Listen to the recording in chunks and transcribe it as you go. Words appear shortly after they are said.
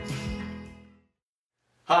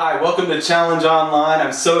Hi, welcome to Challenge Online.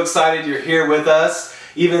 I'm so excited you're here with us.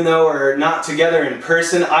 Even though we're not together in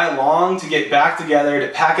person, I long to get back together to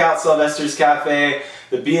pack out Sylvester's Cafe,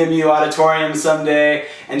 the BMU auditorium someday,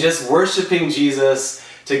 and just worshiping Jesus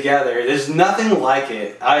together. There's nothing like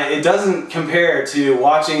it. It doesn't compare to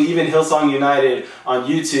watching even Hillsong United on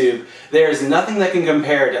YouTube. There's nothing that can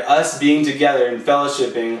compare to us being together and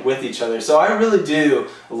fellowshipping with each other. So I really do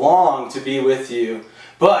long to be with you.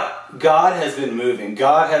 But God has been moving.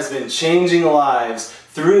 God has been changing lives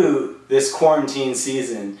through this quarantine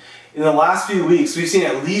season. In the last few weeks, we've seen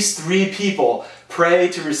at least 3 people pray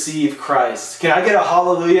to receive Christ. Can I get a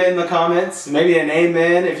hallelujah in the comments? Maybe an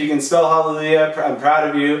amen if you can spell hallelujah. I'm proud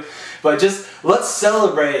of you. But just let's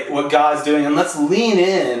celebrate what God's doing and let's lean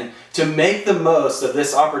in to make the most of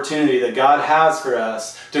this opportunity that God has for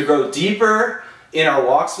us to grow deeper in our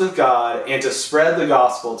walks with God and to spread the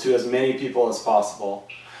gospel to as many people as possible.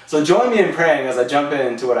 So join me in praying as I jump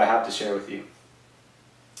into what I have to share with you.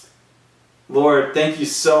 Lord, thank you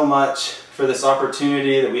so much for this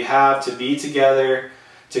opportunity that we have to be together,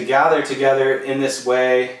 to gather together in this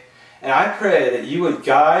way. And I pray that you would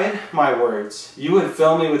guide my words. You would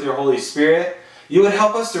fill me with your Holy Spirit. You would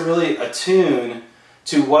help us to really attune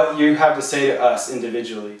to what you have to say to us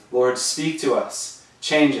individually. Lord, speak to us.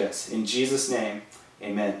 Change us. In Jesus' name,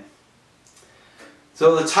 amen.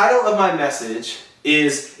 So the title of my message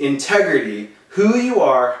is Integrity, Who You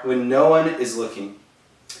Are When No One Is Looking.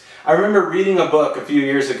 I remember reading a book a few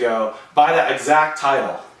years ago by that exact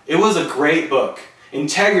title. It was a great book.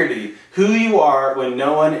 Integrity, Who You Are When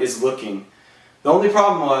No One Is Looking. The only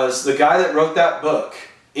problem was the guy that wrote that book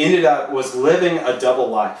was living a double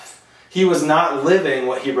life. He was not living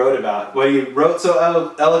what he wrote about. What he wrote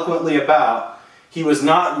so eloquently about, he was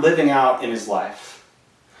not living out in his life.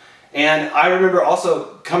 And I remember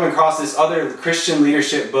also coming across this other Christian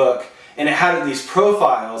leadership book, and it had these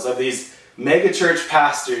profiles of these megachurch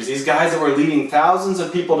pastors, these guys that were leading thousands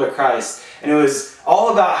of people to Christ. And it was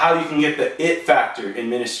all about how you can get the it factor in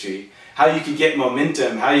ministry, how you could get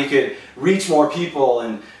momentum, how you could reach more people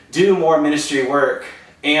and do more ministry work.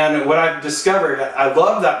 And what I discovered, I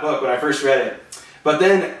loved that book when I first read it. But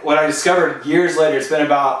then what I discovered years later, it's been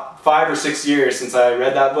about 5 or 6 years since I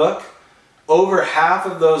read that book, over half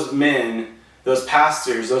of those men, those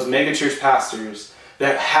pastors, those megachurch pastors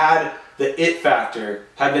that had the it factor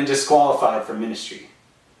had been disqualified from ministry.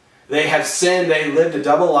 They have sinned, they lived a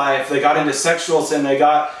double life, they got into sexual sin, they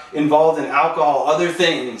got involved in alcohol, other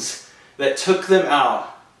things that took them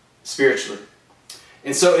out spiritually.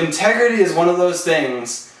 And so integrity is one of those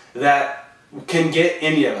things that can get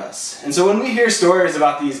any of us. And so when we hear stories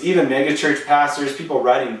about these even megachurch pastors, people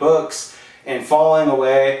writing books and falling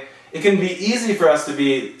away, it can be easy for us to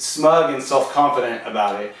be smug and self-confident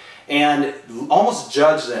about it and almost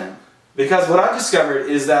judge them. Because what I've discovered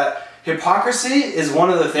is that hypocrisy is one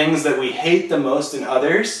of the things that we hate the most in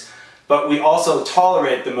others, but we also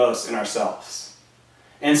tolerate the most in ourselves.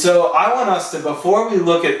 And so I want us to, before we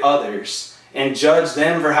look at others and judge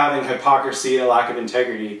them for having hypocrisy and a lack of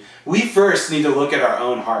integrity, we first need to look at our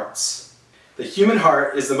own hearts. The human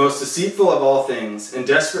heart is the most deceitful of all things and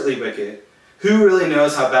desperately wicked. Who really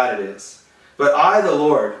knows how bad it is? But I, the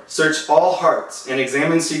Lord, search all hearts and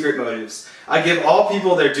examine secret motives. I give all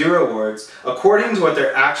people their due rewards according to what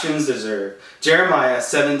their actions deserve. Jeremiah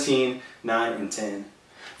 17, 9 and 10.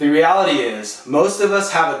 The reality is, most of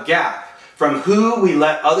us have a gap from who we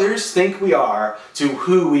let others think we are to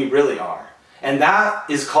who we really are. And that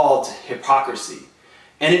is called hypocrisy.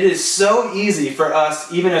 And it is so easy for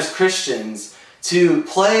us, even as Christians, to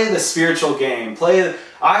play the spiritual game.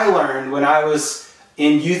 I learned when I was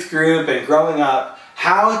in youth group and growing up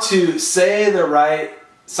how to say the right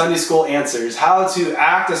Sunday school answers, how to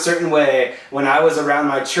act a certain way when I was around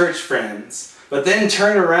my church friends, but then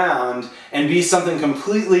turn around and be something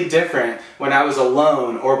completely different when I was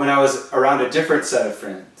alone or when I was around a different set of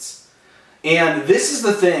friends. And this is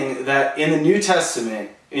the thing that in the New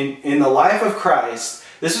Testament, in the life of Christ,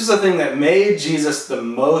 this was the thing that made Jesus the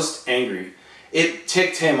most angry. It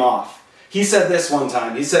ticked him off. He said this one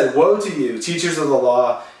time. He said, "Woe to you, teachers of the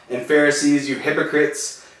law and Pharisees, you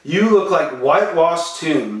hypocrites! You look like whitewashed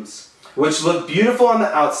tombs, which look beautiful on the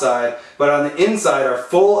outside, but on the inside are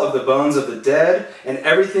full of the bones of the dead and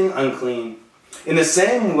everything unclean. In the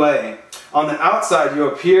same way, on the outside you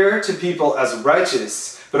appear to people as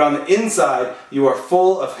righteous, but on the inside you are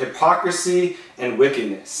full of hypocrisy and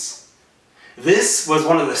wickedness." This was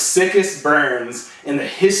one of the sickest burns in the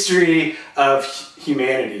history of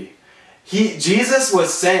humanity. Jesus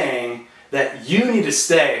was saying that you need to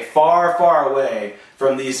stay far, far away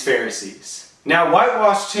from these Pharisees. Now,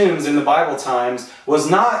 whitewashed tombs in the Bible times was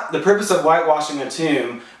not the purpose of whitewashing a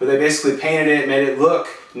tomb, where they basically painted it, made it look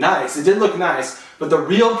nice. It did look nice, but the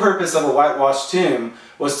real purpose of a whitewashed tomb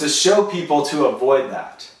was to show people to avoid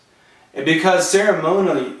that. And because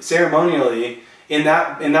ceremonially in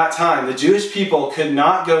that time, the Jewish people could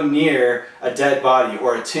not go near a dead body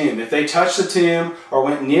or a tomb. If they touched a tomb or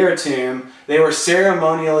went near a tomb, they were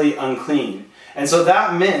ceremonially unclean. And so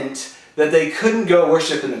that meant that they couldn't go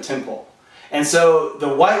worship in the temple. And so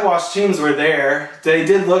the whitewashed tombs were there. They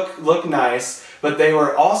did look nice, but they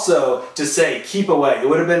were also to say, keep away. It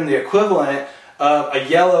would have been the equivalent of a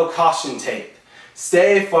yellow caution tape.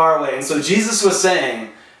 Stay far away. And so Jesus was saying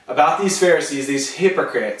about these Pharisees, these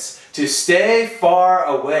hypocrites, to stay far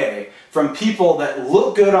away from people that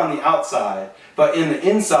look good on the outside, but in the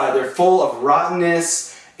inside they're full of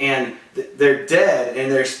rottenness, and they're dead,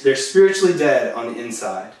 and they're spiritually dead on the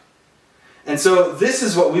inside. And so this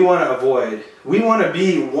is what we want to avoid. We want to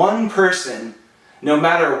be one person no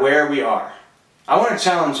matter where we are. I want to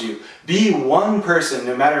challenge you. Be one person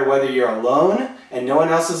no matter whether you're alone and no one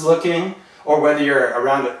else is looking, or whether you're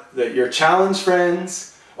around your challenge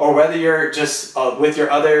friends, or whether you're just with your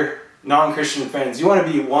other non-Christian friends. You want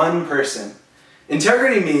to be one person.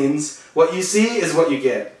 Integrity means what you see is what you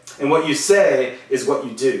get, and what you say is what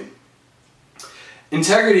you do.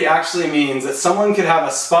 Integrity actually means that someone could have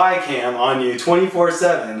a spy cam on you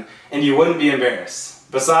 24/7 and you wouldn't be embarrassed.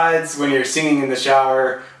 Besides when you're singing in the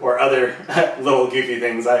shower or other little goofy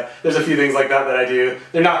things. There's a few things like that I do.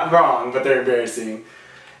 They're not wrong, but they're embarrassing.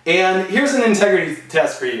 And here's an integrity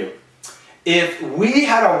test for you. If we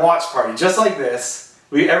had a watch party just like this,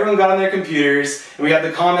 everyone got on their computers and we had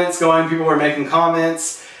the comments going, people were making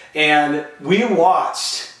comments, and we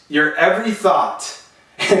watched your every thought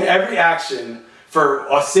and every action for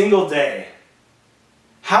a single day,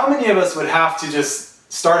 how many of us would have to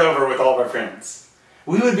just start over with all of our friends?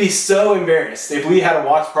 We would be so embarrassed if we had a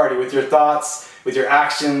watch party with your thoughts, with your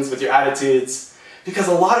actions, with your attitudes. Because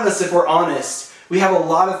a lot of us, if we're honest, we have a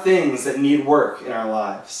lot of things that need work in our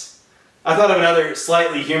lives. I thought of another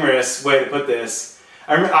slightly humorous way to put this.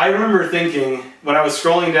 I remember thinking, when I was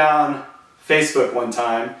scrolling down Facebook one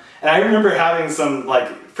time, and I remember having some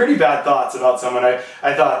pretty bad thoughts about someone.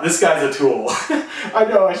 I thought, this guy's a tool. I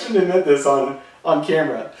know, I shouldn't admit this on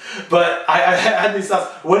camera. But I had these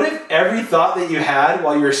thoughts. What if every thought that you had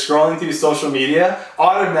while you were scrolling through social media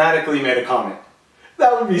automatically made a comment?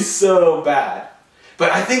 That would be so bad.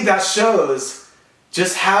 But I think that shows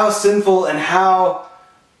just how sinful and how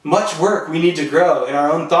much work we need to grow in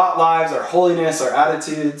our own thought lives, our holiness, our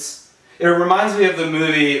attitudes. It reminds me of the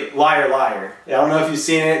movie Liar Liar. I don't know if you've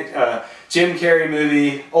seen it. Jim Carrey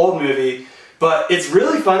movie, old movie, but it's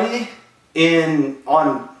really funny in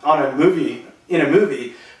a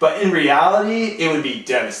movie, but in reality it would be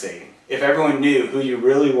devastating if everyone knew who you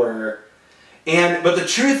really were. But the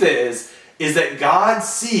truth is that God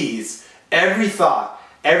sees every thought,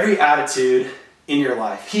 every attitude in your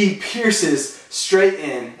life. He pierces straight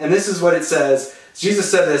in, and this is what it says. Jesus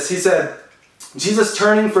said this. He said, Jesus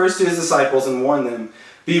turning first to his disciples and warned them,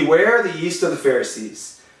 beware the yeast of the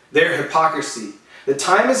Pharisees, their hypocrisy. The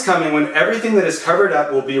time is coming when everything that is covered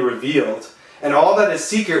up will be revealed, and all that is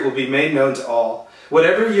secret will be made known to all.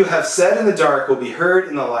 Whatever you have said in the dark will be heard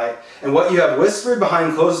in the light, and what you have whispered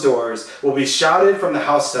behind closed doors will be shouted from the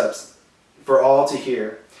housetops for all to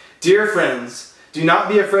hear. Dear friends, do not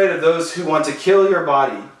be afraid of those who want to kill your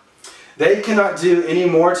body. They cannot do any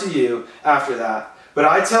more to you after that. But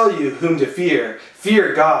I tell you whom to fear.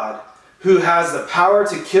 Fear God, who has the power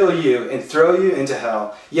to kill you and throw you into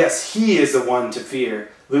hell. Yes, he is the one to fear.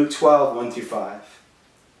 Luke 12, 1-5.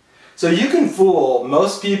 So you can fool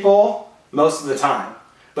most people most of the time,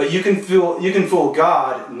 but you can fool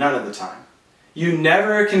God none of the time. You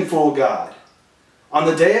never can fool God. On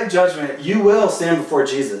the day of judgment, you will stand before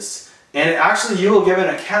Jesus, and actually you will give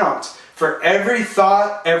an account for every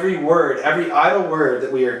thought, every word, every idle word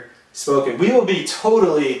that we are spoken. We will be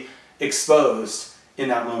totally exposed in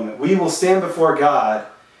that moment. We will stand before God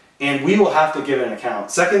and we will have to give an account.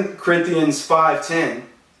 2 Corinthians 5:10.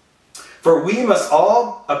 For we must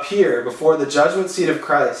all appear before the judgment seat of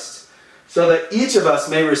Christ, so that each of us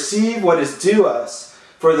may receive what is due us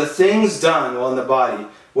for the things done while in the body,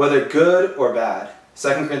 whether good or bad.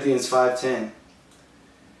 2 Corinthians 5:10.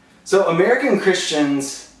 So American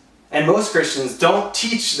Christians and most Christians don't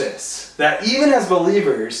teach this, that even as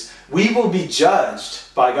believers, we will be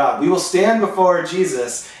judged by God. We will stand before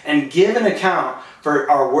Jesus and give an account for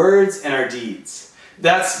our words and our deeds.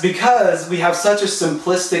 That's because we have such a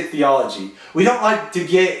simplistic theology. We don't like to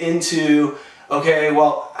get into, okay,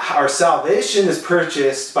 well, our salvation is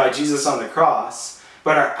purchased by Jesus on the cross,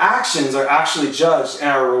 but our actions are actually judged, and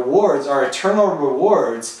our rewards, our eternal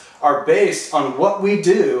rewards, are based on what we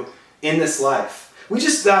do in this life.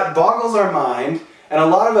 That boggles our mind, and a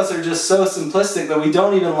lot of us are just so simplistic that we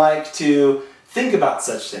don't even like to think about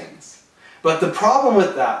such things. But the problem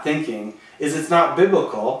with that thinking is it's not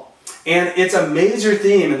biblical, and it's a major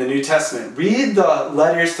theme in the New Testament. Read the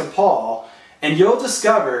letters to Paul, and you'll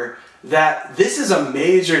discover that this is a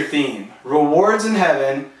major theme. Rewards in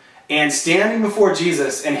heaven, and standing before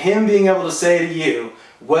Jesus, and Him being able to say to you,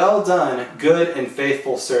 "Well done, good and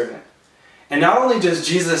faithful servant." And not only does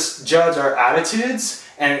Jesus judge our attitudes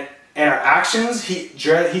and our actions, He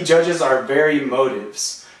judges our very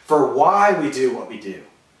motives for why we do what we do.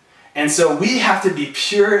 And so we have to be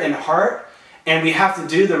pure in heart, and we have to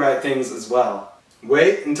do the right things as well.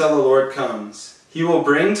 Wait until the Lord comes. He will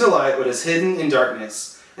bring to light what is hidden in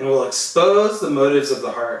darkness, and will expose the motives of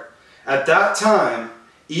the heart. At that time,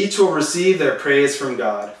 each will receive their praise from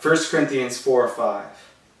God. 1 Corinthians 4:5.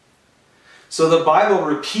 So the Bible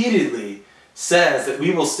repeatedly says that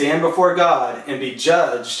we will stand before God and be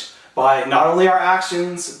judged by not only our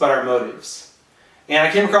actions, but our motives. And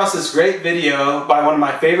I came across this great video by one of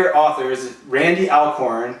my favorite authors, Randy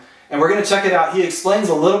Alcorn, and we're going to check it out. He explains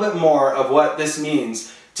a little bit more of what this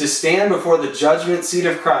means to stand before the judgment seat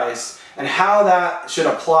of Christ and how that should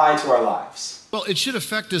apply to our lives. Well, it should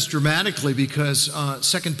affect us dramatically because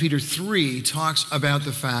 2 Peter 3 talks about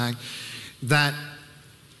the fact that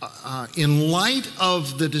in light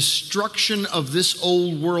of the destruction of this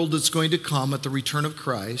old world that's going to come at the return of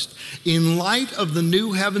Christ, in light of the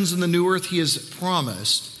new heavens and the new earth He has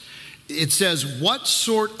promised, it says, what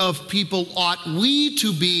sort of people ought we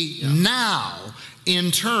to be now in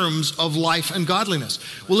terms of life and godliness?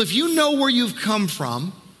 Well, if you know where you've come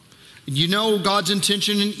from, you know God's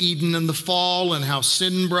intention in Eden and the fall and how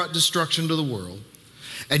sin brought destruction to the world,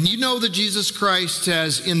 and you know that Jesus Christ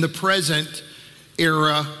has, in the present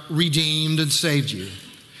era, redeemed and saved you,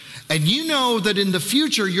 and you know that in the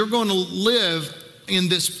future you're going to live in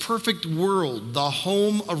this perfect world, the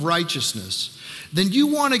home of righteousness, then you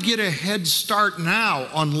want to get a head start now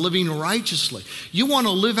on living righteously. You want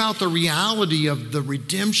to live out the reality of the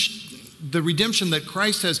redemption that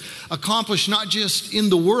Christ has accomplished, not just in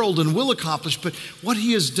the world and will accomplish, but what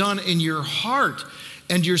He has done in your heart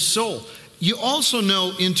and your soul. You also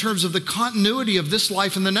know in terms of the continuity of this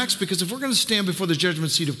life and the next, because if we're going to stand before the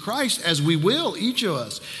judgment seat of Christ, as we will, each of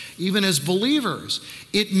us, even as believers,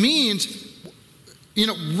 it means,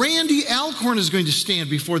 Randy Alcorn is going to stand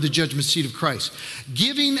before the judgment seat of Christ,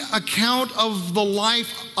 giving account of the life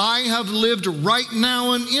I have lived right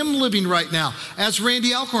now and am living right now as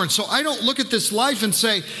Randy Alcorn. So I don't look at this life and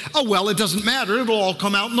say, oh, well, it doesn't matter. It'll all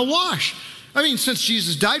come out in the wash. I mean, since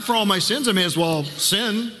Jesus died for all my sins, I may as well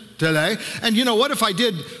sin today. And you know what? If I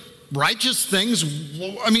did righteous things,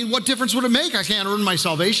 what difference would it make? I can't earn my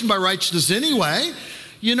salvation by righteousness anyway.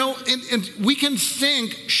 And we can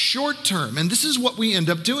think short term, and this is what we end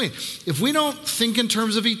up doing. If we don't think in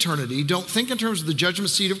terms of eternity, don't think in terms of the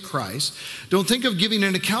judgment seat of Christ, don't think of giving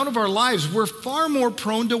an account of our lives, we're far more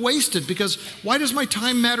prone to waste it, because why does my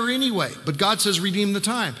time matter anyway? But God says redeem the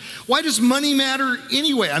time. Why does money matter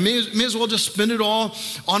anyway? I may as well just spend it all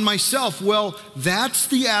on myself. Well, that's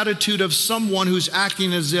the attitude of someone who's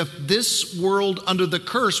acting as if this world under the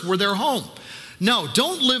curse were their home. No,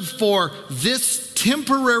 don't live for this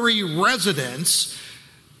temporary residence.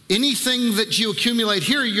 Anything that you accumulate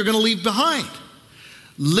here, you're going to leave behind.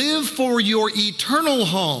 Live for your eternal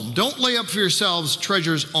home. Don't lay up for yourselves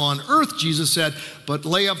treasures on earth, Jesus said, but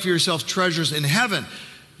lay up for yourselves treasures in heaven.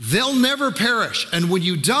 They'll never perish. And when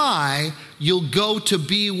you die, you'll go to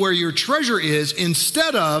be where your treasure is,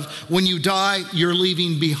 instead of when you die, you're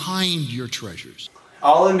leaving behind your treasures.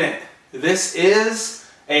 I'll admit, this is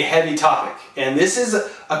a heavy topic, and this is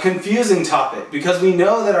a confusing topic, because we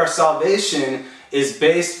know that our salvation is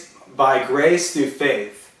based by grace through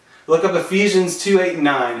faith. Look up Ephesians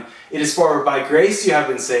 2:8-9. It is for by grace you have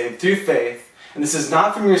been saved through faith, and this is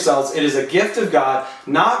not from yourselves, it is a gift of God,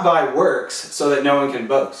 not by works, so that no one can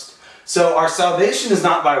boast. So our salvation is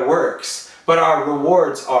not by works, but our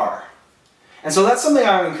rewards are. And so that's something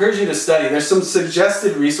I would encourage you to study. There's some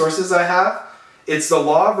suggested resources I have. It's The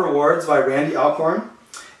Law of Rewards by Randy Alcorn,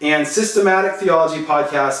 and Systematic Theology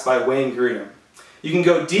Podcast by Wayne Grudem. You can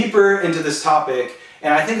go deeper into this topic,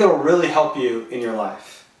 and I think it'll really help you in your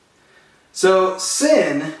life. So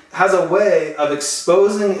sin has a way of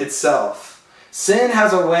exposing itself. Sin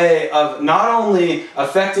has a way of not only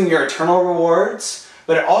affecting your eternal rewards,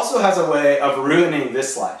 but it also has a way of ruining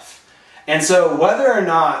this life. And so whether or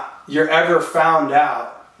not you're ever found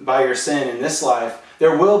out by your sin in this life,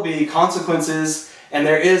 there will be consequences and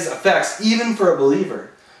there is effects even for a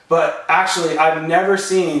believer. But actually, I've never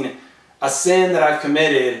seen a sin that I've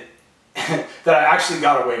committed that I actually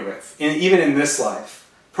got away with, even in this life.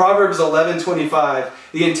 Proverbs 11:25,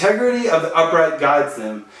 the integrity of the upright guides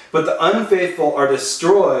them, but the unfaithful are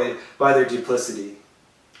destroyed by their duplicity.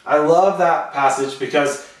 I love that passage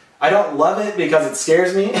because I don't love it because it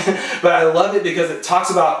scares me, but I love it because it talks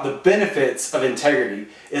about the benefits of integrity.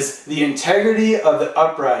 Is the integrity of the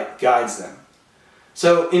upright guides them.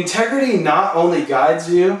 So integrity not only guides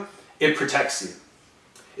you, it protects you.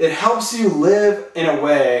 It helps you live in a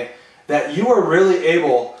way that you are really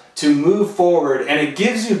able to move forward, and it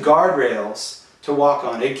gives you guardrails to walk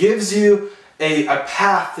on. It gives you a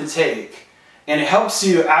path to take, and it helps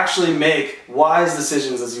you actually make wise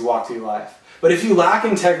decisions as you walk through life. But if you lack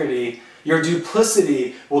integrity, your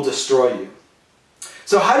duplicity will destroy you.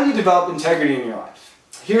 So how do you develop integrity in your life?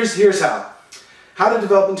 Here's how. How to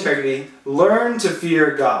develop integrity: learn to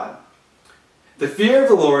fear God. The fear of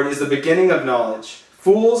the Lord is the beginning of knowledge.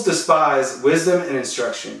 Fools despise wisdom and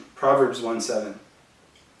instruction. Proverbs 1:7.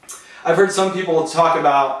 I've heard some people talk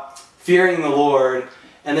about fearing the Lord,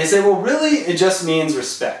 and they say, well, really, it just means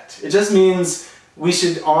respect. It just means we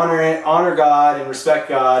should honor God and respect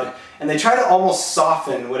God, and they try to almost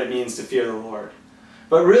soften what it means to fear the Lord.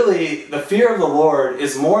 But really, the fear of the Lord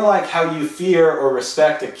is more like how you fear or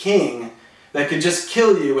respect a king that could just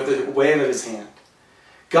kill you with a wave of his hand.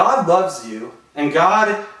 God loves you, and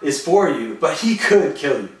God is for you, but he could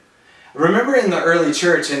kill you. Remember in the early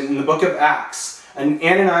church, in the book of Acts,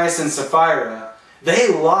 Ananias and Sapphira, they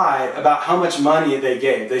lied about how much money they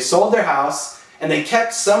gave. They sold their house, and they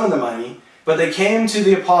kept some of the money, but they came to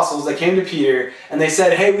the apostles, they came to Peter, and they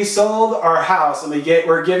said, hey, we sold our house, and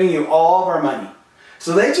we're giving you all of our money.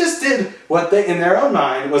 So they just did what they, in their own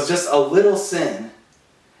mind, was just a little sin.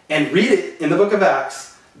 And read it in the book of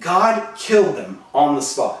Acts, God killed them on the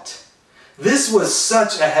spot. This was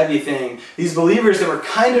such a heavy thing. These believers that were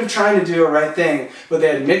kind of trying to do a right thing, but they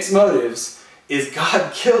had mixed motives, is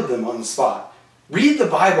God killed them on the spot. Read the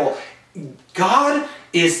Bible. God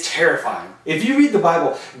is terrifying. If you read the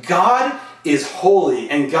Bible, God is holy,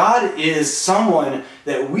 and God is someone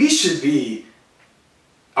that we should be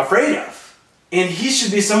afraid of. And he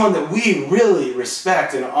should be someone that we really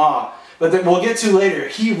respect and awe. But that we'll get to later,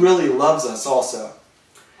 he really loves us also.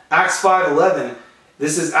 Acts 5:11,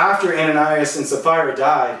 this is after Ananias and Sapphira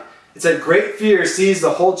died. It said, great fear seized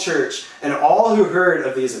the whole church and all who heard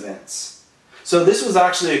of these events. So this was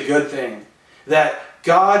actually a good thing, that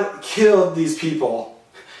God killed these people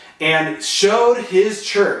and showed his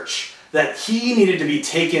church that he needed to be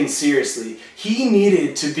taken seriously. He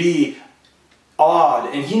needed to be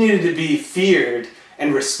awed, and he needed to be feared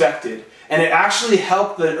and respected. And it actually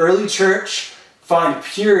helped the early church find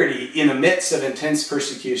purity in the midst of intense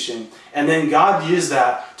persecution. And then God used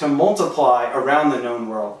that to multiply around the known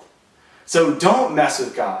world. So don't mess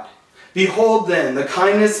with God. Behold then the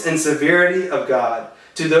kindness and severity of God.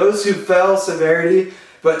 To those who fell, severity,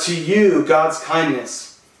 but to you God's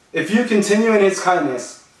kindness. If you continue in his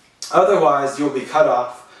kindness, otherwise you'll be cut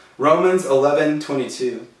off. Romans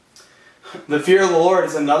 11:22. The fear of the Lord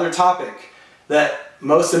is another topic that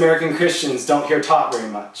most American Christians don't hear taught very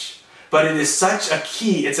much. But it is such a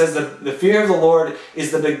key. It says the fear of the Lord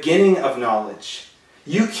is the beginning of knowledge.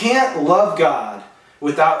 You can't love God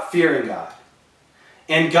without fearing God.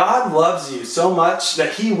 And God loves you so much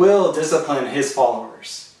that he will discipline his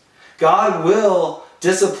followers. God will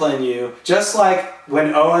discipline you, just like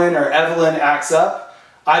when Owen or Evelyn acts up,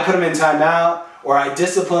 I put them in timeout, or I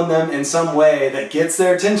discipline them in some way that gets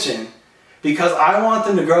their attention, because I want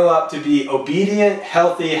them to grow up to be obedient,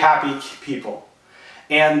 healthy, happy people.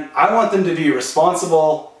 And I want them to be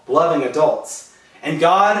responsible, loving adults. And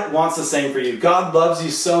God wants the same for you. God loves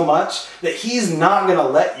you so much that he's not going to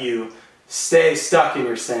let you stay stuck in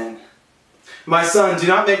your sin. My son, do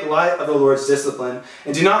not make light of the Lord's discipline,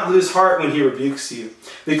 and do not lose heart when he rebukes you,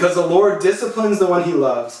 because the Lord disciplines the one he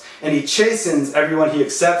loves, and he chastens everyone he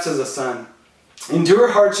accepts as a son.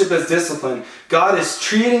 Endure hardship as discipline. God is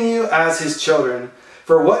treating you as his children.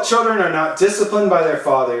 For what children are not disciplined by their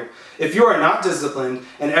father? If you are not disciplined,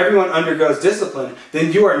 and everyone undergoes discipline,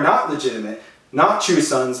 then you are not legitimate, not true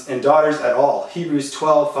sons and daughters at all. Hebrews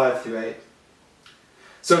 12:5-8.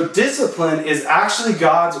 So discipline is actually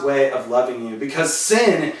God's way of loving you, because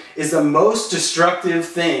sin is the most destructive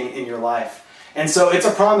thing in your life. And so it's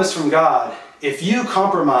a promise from God. If you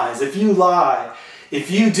compromise, if you lie,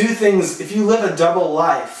 if you do things, if you live a double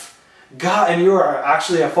life, God, and you are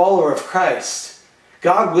actually a follower of Christ,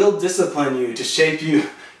 God will discipline you to shape you,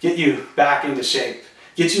 get you back into shape,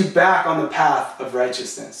 get you back on the path of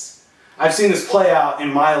righteousness. I've seen this play out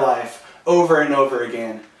in my life over and over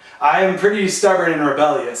again. I am pretty stubborn and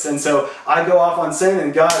rebellious, and so I go off on sin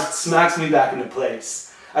and God smacks me back into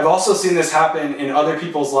place. I've also seen this happen in other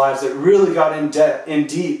people's lives that really got in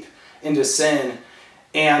deep into sin,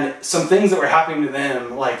 and some things that were happening to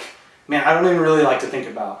them, like, man, I don't even really like to think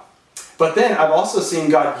about. But then I've also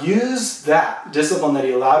seen God use that discipline that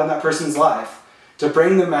he allowed in that person's life to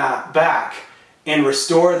bring them back and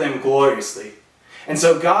restore them gloriously. And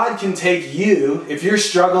so God can take you, if you're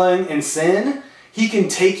struggling in sin, he can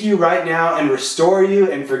take you right now and restore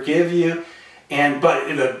you and forgive you.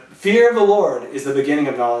 But the fear of the Lord is the beginning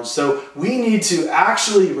of knowledge. So we need to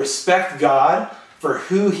actually respect God for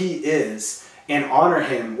who he is and honor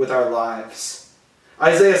him with our lives.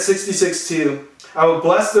 Isaiah 66:2, I will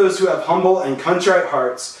bless those who have humble and contrite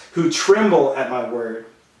hearts, who tremble at my word.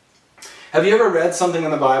 Have you ever read something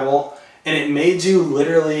in the Bible and it made you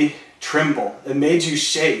literally tremble? It made you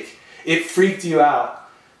shake. It freaked you out.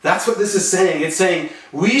 That's what this is saying. It's saying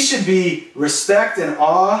we should be respect and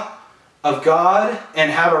awe of God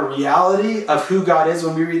and have a reality of who God is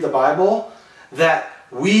when we read the Bible, that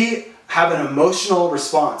we have an emotional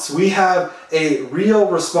response. We have a real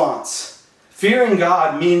response. Fearing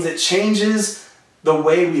God means it changes the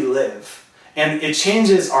way we live. And it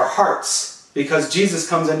changes our hearts because Jesus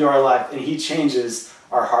comes into our life and he changes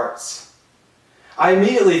our hearts. I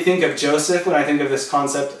immediately think of Joseph when I think of this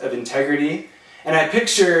concept of integrity. And I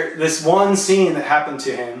picture this one scene that happened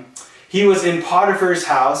to him. He was in Potiphar's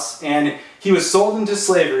house and he was sold into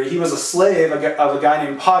slavery. He was a slave of a guy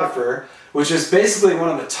named Potiphar, which is basically one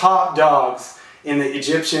of the top dogs in the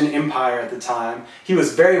Egyptian empire at the time. He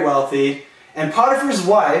was very wealthy. And Potiphar's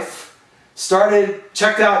wife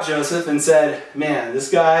checked out Joseph and said, man, this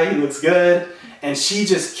guy, he looks good. And she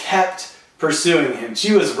just kept pursuing him.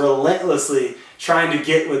 She was relentlessly trying to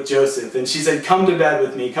get with Joseph. And she said, come to bed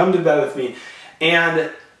with me, come to bed with me.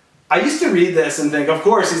 And I used to read this and think, of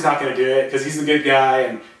course he's not going to do it because he's a good guy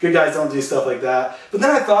and good guys don't do stuff like that. But then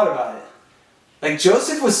I thought about it. Like,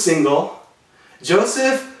 Joseph was single.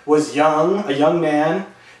 Joseph was young, a young man.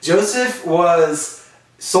 Joseph was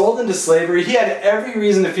sold into slavery. He had every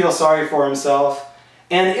reason to feel sorry for himself.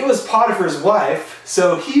 And it was Potiphar's wife,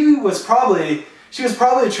 so she was probably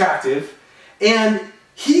attractive. And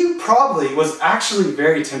he probably was actually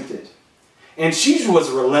very tempted. And she was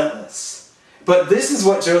relentless. But this is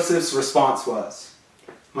what Joseph's response was.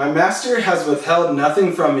 My master has withheld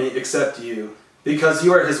nothing from me except you, because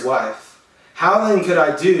you are his wife. How then could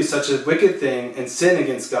I do such a wicked thing and sin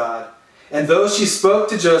against God? And though she spoke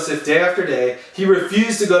to Joseph day after day, he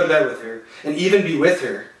refused to go to bed with her and even be with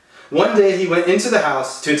her. One day he went into the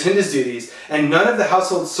house to attend his duties, and none of the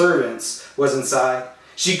household servants was inside.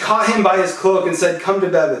 She caught him by his cloak and said, come to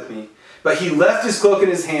bed with me. But he left his cloak in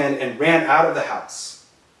his hand and ran out of the house.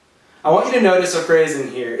 I want you to notice a phrase in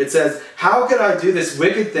here. It says, how could I do this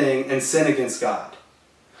wicked thing and sin against God?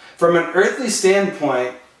 From an earthly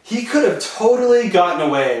standpoint, he could have totally gotten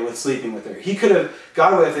away with sleeping with her. He could have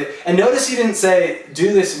got away with it. And notice he didn't say,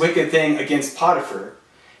 do this wicked thing against Potiphar.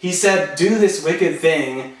 He said, do this wicked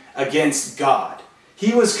thing against God.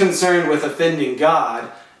 He was concerned with offending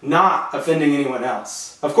God, not offending anyone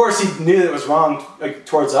else. Of course, he knew that it was wrong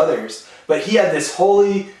towards others, but he had this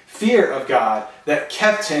holy fear of God that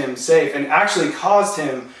kept him safe and actually caused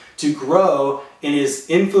him to grow in his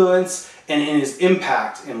influence and in his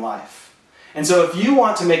impact in life. And so if you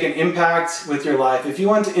want to make an impact with your life, if you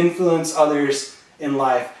want to influence others in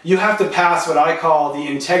life, you have to pass what I call the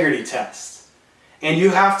integrity test. And you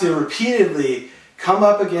have to repeatedly come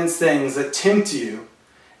up against things that tempt you,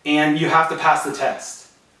 and you have to pass the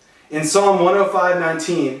test. In Psalm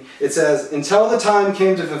 105:19, it says, until the time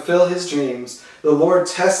came to fulfill his dreams, the Lord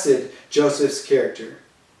tested Joseph's character.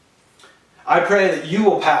 I pray that you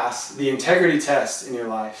will pass the integrity test in your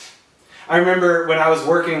life. I remember when I was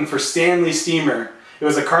working for Stanley Steamer. It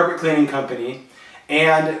was a carpet cleaning company.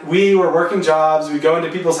 And we were working jobs. We'd go into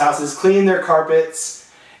people's houses, clean their carpets,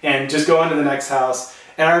 and just go on to the next house.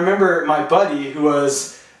 And I remember my buddy, who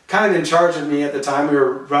was kind of in charge of me at the time, we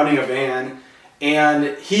were running a van,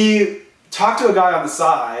 and he talked to a guy on the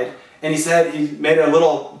side, and he said he made a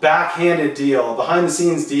little backhanded deal,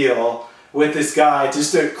 behind-the-scenes deal with this guy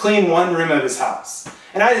just to clean one room of his house.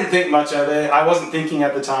 And I didn't think much of it. I wasn't thinking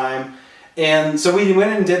at the time. And so we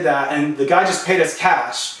went and did that, and the guy just paid us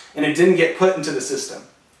cash, and it didn't get put into the system.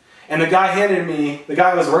 And the guy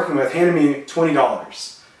I was working with handed me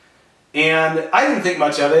 $20. And I didn't think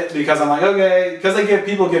much of it because I'm like, okay, because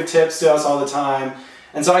people give tips to us all the time.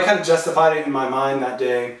 And so I kind of justified it in my mind that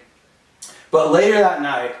day. But later that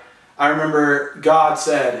night, I remember God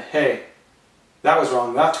said, hey, that was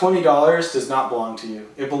wrong. That $20 does not belong to you.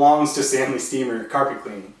 It belongs to Stanley Steamer Carpet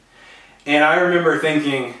Cleaning. And I remember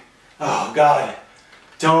thinking, oh God,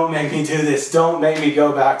 don't make me do this. Don't make me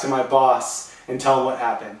go back to my boss and tell him what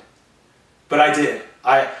happened. But I did.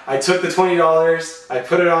 I took the $20, I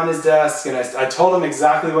put it on his desk, and I told him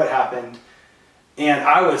exactly what happened. And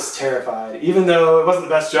I was terrified, even though it wasn't the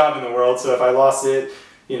best job in the world, so if I lost it,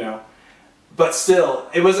 you know. But still,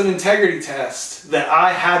 it was an integrity test that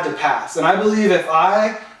I had to pass. And I believe if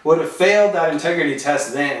I would have failed that integrity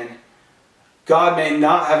test then, God may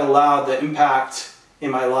not have allowed the impact in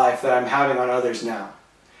my life that I'm having on others now.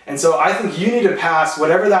 And so I think you need to pass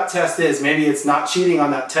whatever that test is. Maybe it's not cheating on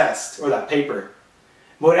that test or that paper.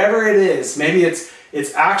 Whatever it is, maybe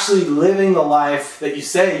it's actually living the life that you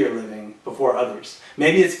say you're living before others.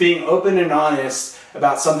 Maybe it's being open and honest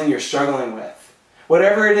about something you're struggling with.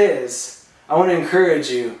 Whatever it is, I want to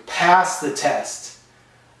encourage you, pass the test.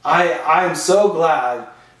 I am so glad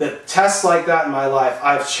that tests like that in my life,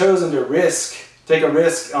 I've chosen to take a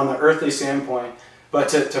risk on the earthly standpoint, but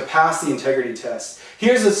to pass the integrity test.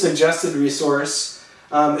 Here's a suggested resource.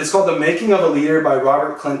 It's called The Making of a Leader by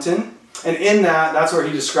Robert Clinton. And in that's where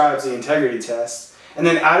he describes the integrity test. And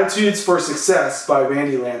then Attitudes for Success by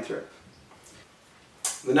Randy Lathrop.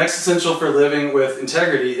 The next essential for living with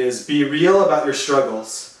integrity is be real about your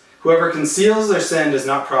struggles. Whoever conceals their sin does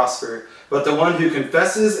not prosper, but the one who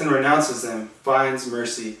confesses and renounces them finds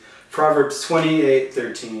mercy. Proverbs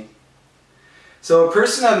 28:13. So a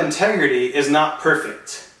person of integrity is not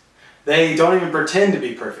perfect. They don't even pretend to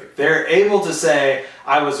be perfect. They're able to say,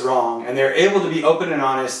 I was wrong. And they're able to be open and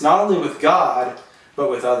honest, not only with God, but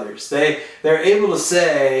with others. They're able to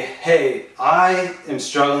say, hey, I am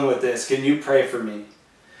struggling with this. Can you pray for me?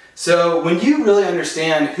 So when you really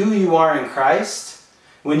understand who you are in Christ,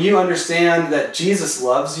 when you understand that Jesus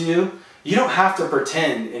loves you, you don't have to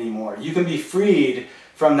pretend anymore. You can be freed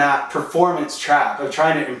from that performance trap of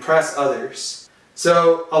trying to impress others.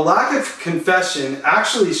 So a lack of confession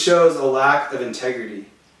actually shows a lack of integrity.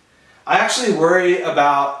 I actually worry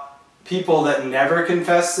about people that never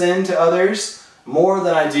confess sin to others more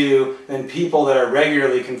than I do than people that are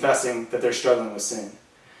regularly confessing that they're struggling with sin.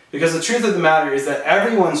 Because the truth of the matter is that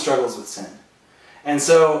everyone struggles with sin. And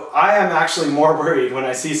so I am actually more worried when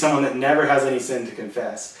I see someone that never has any sin to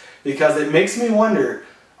confess. Because it makes me wonder,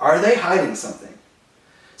 are they hiding something?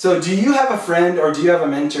 So do you have a friend or do you have a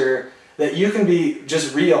mentor that you can be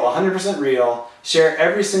just real, 100% real, share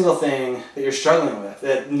every single thing that you're struggling with,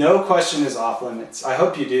 that no question is off limits? I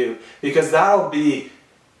hope you do, because that'll be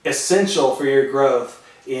essential for your growth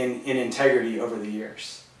in integrity over the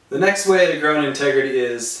years. The next way to grow in integrity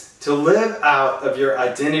is to live out of your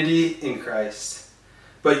identity in Christ.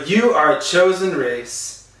 But you are a chosen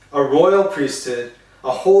race, a royal priesthood,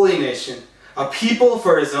 a holy nation, a people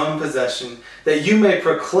for his own possession, that you may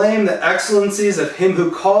proclaim the excellencies of him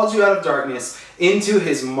who called you out of darkness into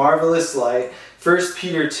his marvelous light. 1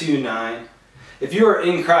 Peter 2:9. If you are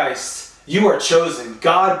in Christ, you are chosen.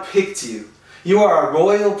 God picked you. You are a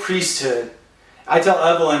royal priesthood. I tell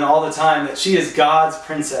Evelyn all the time that she is God's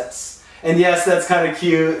princess. And yes, that's kind of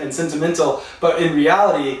cute and sentimental, but in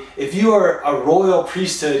reality, if you are a royal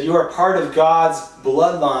priesthood, you are part of God's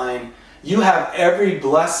bloodline. You have every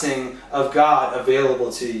blessing of God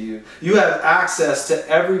available to you. You have access to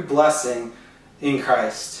every blessing in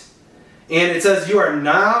Christ. And it says you are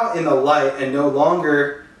now in the light and no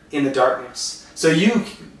longer in the darkness. So you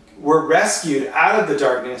were rescued out of the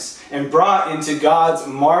darkness and brought into God's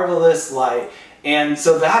marvelous light. And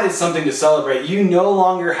so that is something to celebrate. You no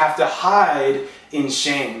longer have to hide in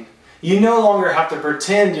shame. You no longer have to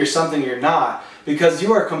pretend you're something you're not, because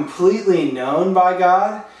you are completely known by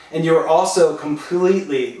God. And you are also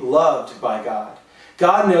completely loved by God.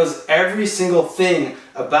 God knows every single thing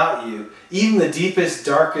about you, even the deepest,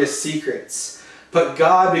 darkest secrets. But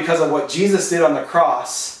God, because of what Jesus did on the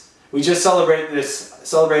cross, we just celebrated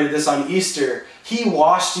this on Easter, he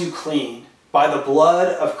washed you clean by the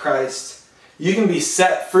blood of Christ. You can be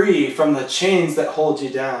set free from the chains that hold you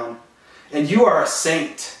down. And you are a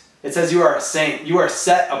saint. It says you are a saint. You are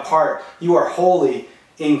set apart. You are holy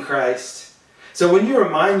in Christ. So when you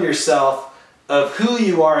remind yourself of who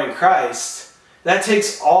you are in Christ, that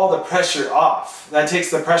takes all the pressure off. That takes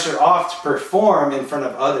the pressure off to perform in front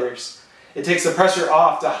of others. It takes the pressure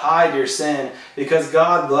off to hide your sin, because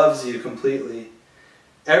God loves you completely.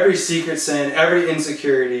 Every secret sin, every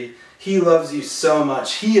insecurity, he loves you so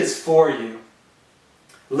much. He is for you.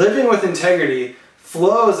 Living with integrity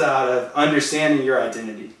flows out of understanding your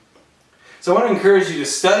identity. So I want to encourage you to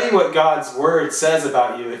study what God's Word says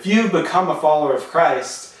about you. If you've become a follower of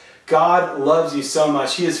Christ, God loves you so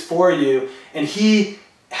much. He is for you, and he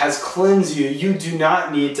has cleansed you. You do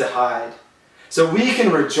not need to hide. So we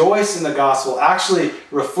can rejoice in the gospel. Actually,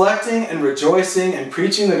 reflecting and rejoicing and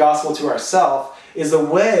preaching the gospel to ourselves is a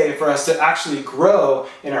way for us to actually grow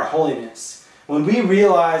in our holiness. When we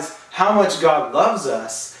realize how much God loves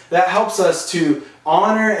us, that helps us to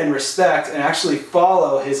honor and respect and actually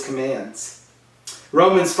follow his commands.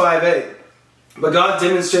 Romans 5:8. But God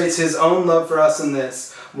demonstrates his own love for us in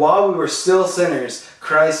this: while we were still sinners,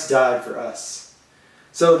 Christ died for us.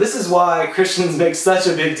 So this is why Christians make such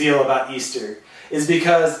a big deal about Easter, is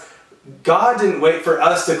because God didn't wait for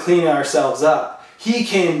us to clean ourselves up. He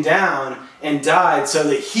came down and died so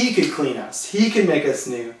that he could clean us. He could make us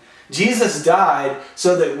new. Jesus died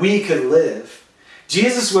so that we could live.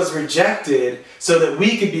 Jesus was rejected so that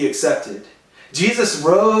we could be accepted. Jesus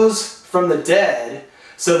rose from the dead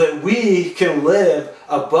so that we can live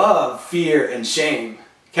above fear and shame.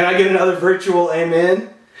 Can I get another virtual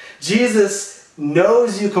amen? Jesus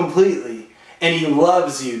knows you completely, and he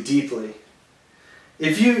loves you deeply.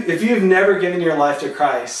 If you've never given your life to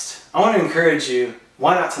Christ, I want to encourage you,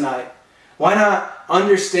 why not tonight? Why not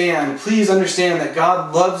please understand that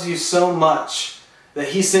God loves you so much that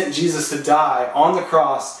he sent Jesus to die on the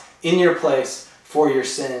cross in your place for your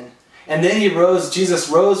sin. And then Jesus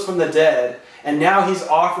rose from the dead, and now he's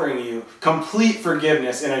offering you complete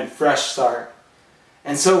forgiveness and a fresh start.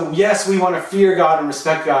 And so, yes, we want to fear God and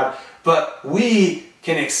respect God, but we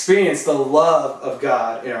can experience the love of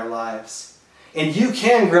God in our lives. And you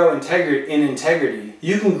can grow in integrity.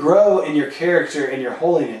 You can grow in your character and your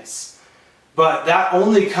holiness. But that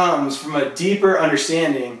only comes from a deeper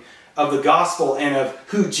understanding of the gospel and of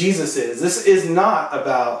who Jesus is. This is not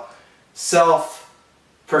about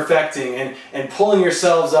self-perfecting and pulling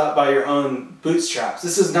yourselves up by your own bootstraps.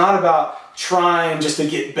 This is not about trying just to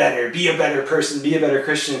get better, be a better person, be a better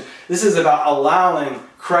Christian. This is about allowing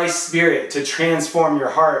Christ's Spirit to transform your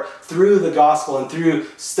heart through the gospel and through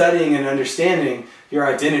studying and understanding your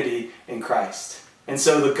identity in Christ. And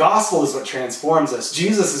so the gospel is what transforms us.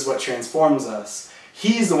 Jesus is what transforms us.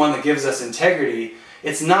 He's the one that gives us integrity.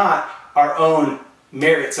 It's not our own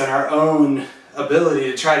merits and our own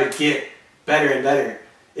ability to try to get better and better.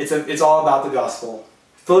 It's all about the gospel.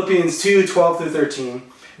 Philippians 2:12-13.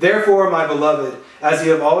 Therefore, my beloved, as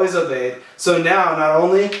you have always obeyed, so now, not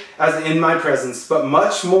only as in my presence, but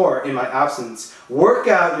much more in my absence, work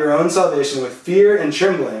out your own salvation with fear and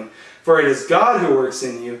trembling, for it is God who works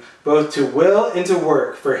in you, both to will and to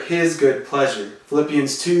work for his good pleasure.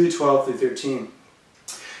 Philippians 2:12-13.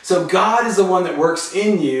 So God is the one that works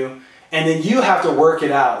in you, and then you have to work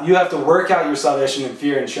it out. You have to work out your salvation in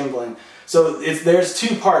fear and trembling. So there's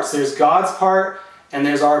two parts. There's God's part, and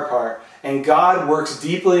there's our part. And God works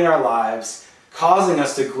deeply in our lives, causing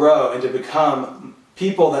us to grow and to become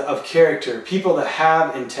people of character, people that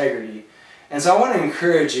have integrity. And so I want to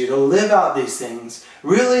encourage you to live out these things.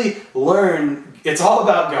 Really learn. It's all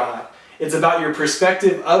about God. It's about your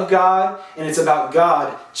perspective of God, and it's about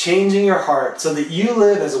God changing your heart so that you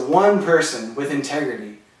live as one person with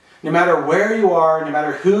integrity. No matter where you are, no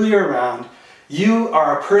matter who you're around, you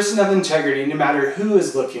are a person of integrity no matter who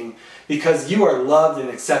is looking, because you are loved and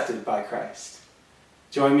accepted by Christ.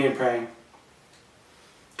 Join me in praying.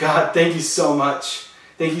 God, thank you so much.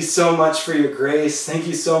 Thank you so much for your grace. Thank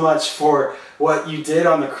you so much for what you did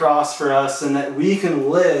on the cross for us, and that we can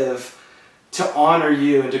live to honor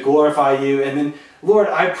you and to glorify you. And then, Lord,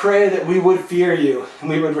 I pray that we would fear you, and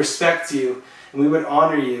we would respect you, and we would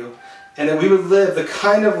honor you, and that we would live the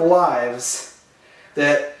kind of lives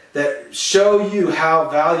that show you how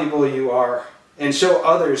valuable you are, and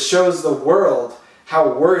shows the world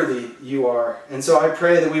how worthy you are. And so I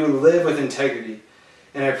pray that we would live with integrity.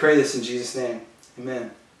 And I pray this in Jesus' name.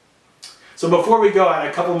 Amen. So before we go, I had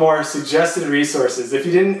a couple more suggested resources. If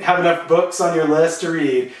you didn't have enough books on your list to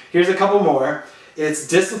read, here's a couple more. It's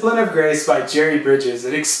Discipline of Grace by Jerry Bridges.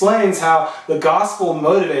 It explains how the gospel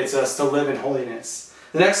motivates us to live in holiness.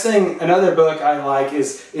 The next thing, another book I like,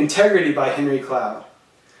 is Integrity by Henry Cloud.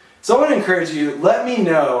 So I want to encourage you, let me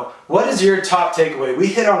know, what is your top takeaway? We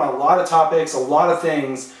hit on a lot of topics, a lot of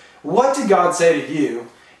things. What did God say to you?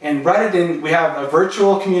 And write it in. We have a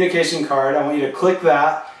virtual communication card. I want you to click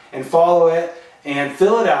that and follow it and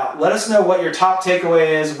fill it out. Let us know what your top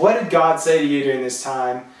takeaway is. What did God say to you during this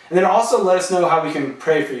time? And then also let us know how we can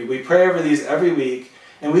pray for you. We pray over these every week,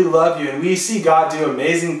 and we love you, and we see God do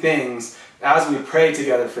amazing things as we pray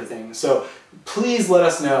together for things. So please let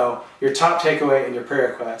us know your top takeaway and your prayer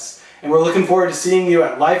requests. And we're looking forward to seeing you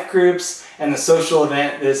at life groups and the social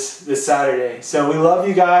event this Saturday. So we love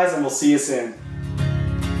you guys, and we'll see you soon.